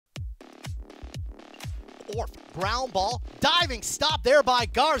Orf, ground ball, diving stop there by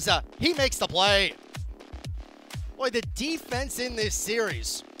Garza. He makes the play. Boy, the defense in this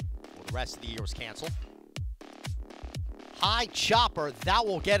series, well, the rest of the year was canceled. High chopper, that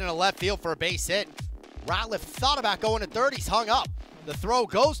will get into left field for a base hit. Ratliff thought about going to third, he's hung up. The throw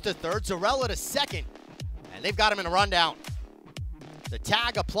goes to third, Zarella to second, and they've got him in a rundown. The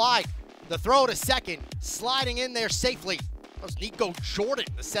tag applied, the throw to second, sliding in there safely. That was Nico Jordan,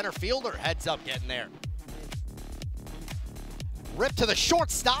 the center fielder, heads up getting there. Rip to the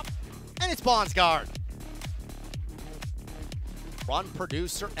shortstop, and it's Bonsgard. Run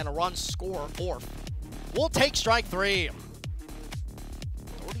producer and a run scorer, Orf. We'll take strike three.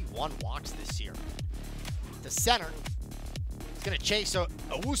 31 walks this year. To center. He's going to chase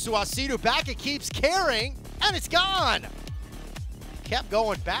Owusu Asidu back. It keeps carrying, and it's gone. Kept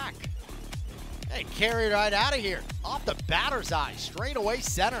going back. Hey, carried right out of here. Off the batter's eye. Straight away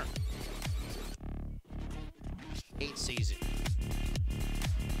center. 8th season.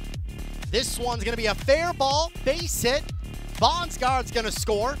 This one's going to be a fair ball. Base hit. Bonsgard's going to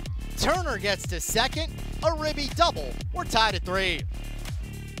score. Turner gets to second. A Ribby double. We're tied at 3.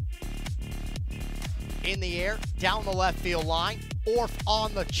 In the air, down the left field line. Orf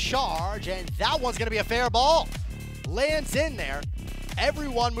on the charge, and that one's going to be a fair ball. Lands in there.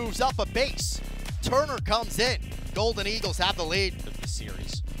 Everyone moves up a base. Turner comes in. Golden Eagles have the lead of the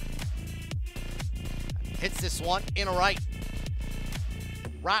series. Hits this one in a right.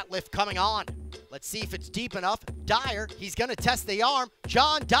 Ratliff coming on. Let's see if it's deep enough. Dyer, he's going to test the arm.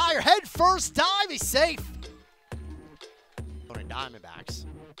 John Dyer, head first dive, he's safe. Diamondbacks.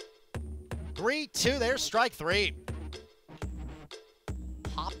 3-2, there's strike 3.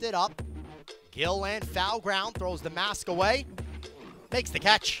 Popped it up. Gilland, foul ground, throws the mask away. Makes the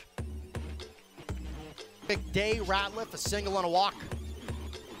catch. Big day, Ratliff, a single and a walk.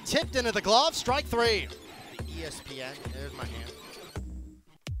 Tipped into the glove, strike 3. ESPN, there's my hand.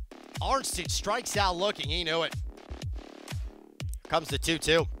 Arnstein strikes out looking, he knew it. Comes the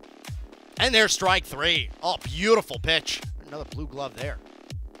 2-2. And there's strike 3. Oh, beautiful pitch. Another blue glove there.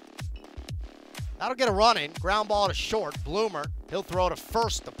 That'll get a run in. Ground ball to short. Bloomer, he'll throw to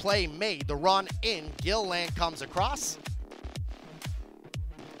first. The play made. The run in. Gilland comes across.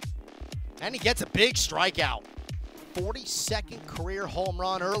 And he gets a big strikeout. 42nd career home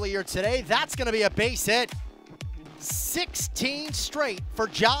run earlier today. That's going to be a base hit. 16 straight for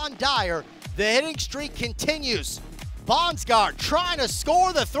John Dyer. The hitting streak continues. Bonsgard trying to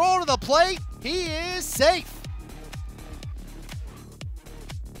score, the throw to the plate. He is safe.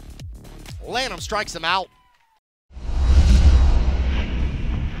 Lanham strikes him out.